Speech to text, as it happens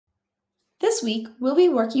This week, we'll be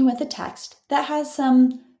working with a text that has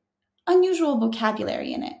some unusual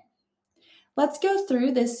vocabulary in it. Let's go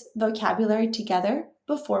through this vocabulary together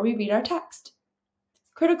before we read our text.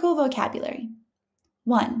 Critical vocabulary.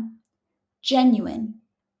 1. Genuine.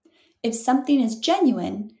 If something is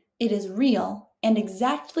genuine, it is real and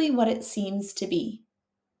exactly what it seems to be.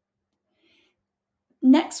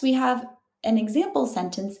 Next, we have an example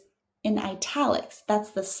sentence in italics. That's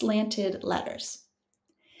the slanted letters.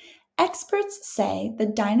 Experts say the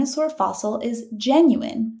dinosaur fossil is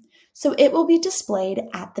genuine, so it will be displayed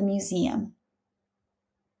at the museum.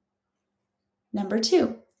 Number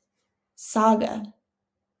 2, saga.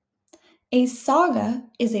 A saga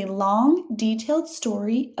is a long, detailed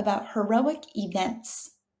story about heroic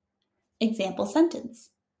events. Example sentence.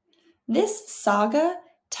 This saga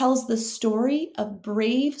tells the story of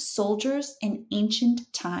brave soldiers in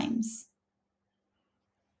ancient times.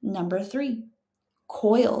 Number 3,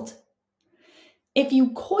 coiled. If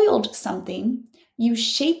you coiled something, you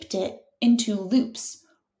shaped it into loops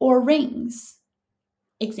or rings.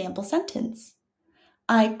 Example sentence.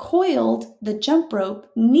 I coiled the jump rope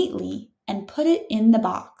neatly and put it in the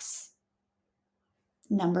box.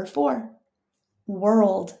 Number 4,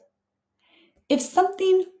 whirled. If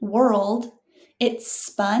something whirled, it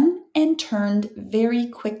spun and turned very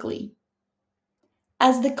quickly.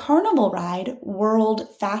 As the carnival ride whirled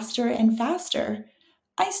faster and faster,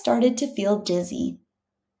 I started to feel dizzy.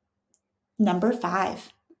 Number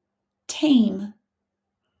 5, tame.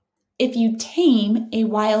 If you tame a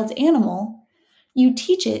wild animal, you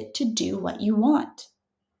teach it to do what you want.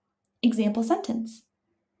 Example sentence.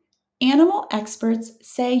 Animal experts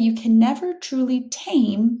say you can never truly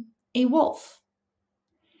tame a wolf.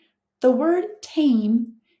 The word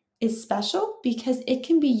tame is special because it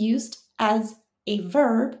can be used as a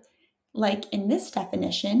verb, like in this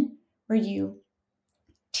definition, where you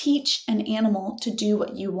teach an animal to do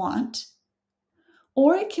what you want,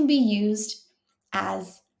 or it can be used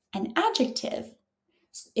as an adjective.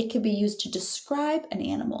 It could be used to describe an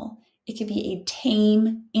animal. It could be a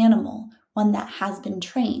tame animal, one that has been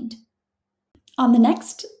trained. On the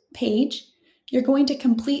next page, you're going to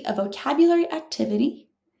complete a vocabulary activity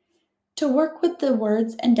to work with the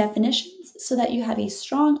words and definitions so that you have a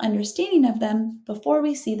strong understanding of them before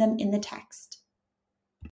we see them in the text.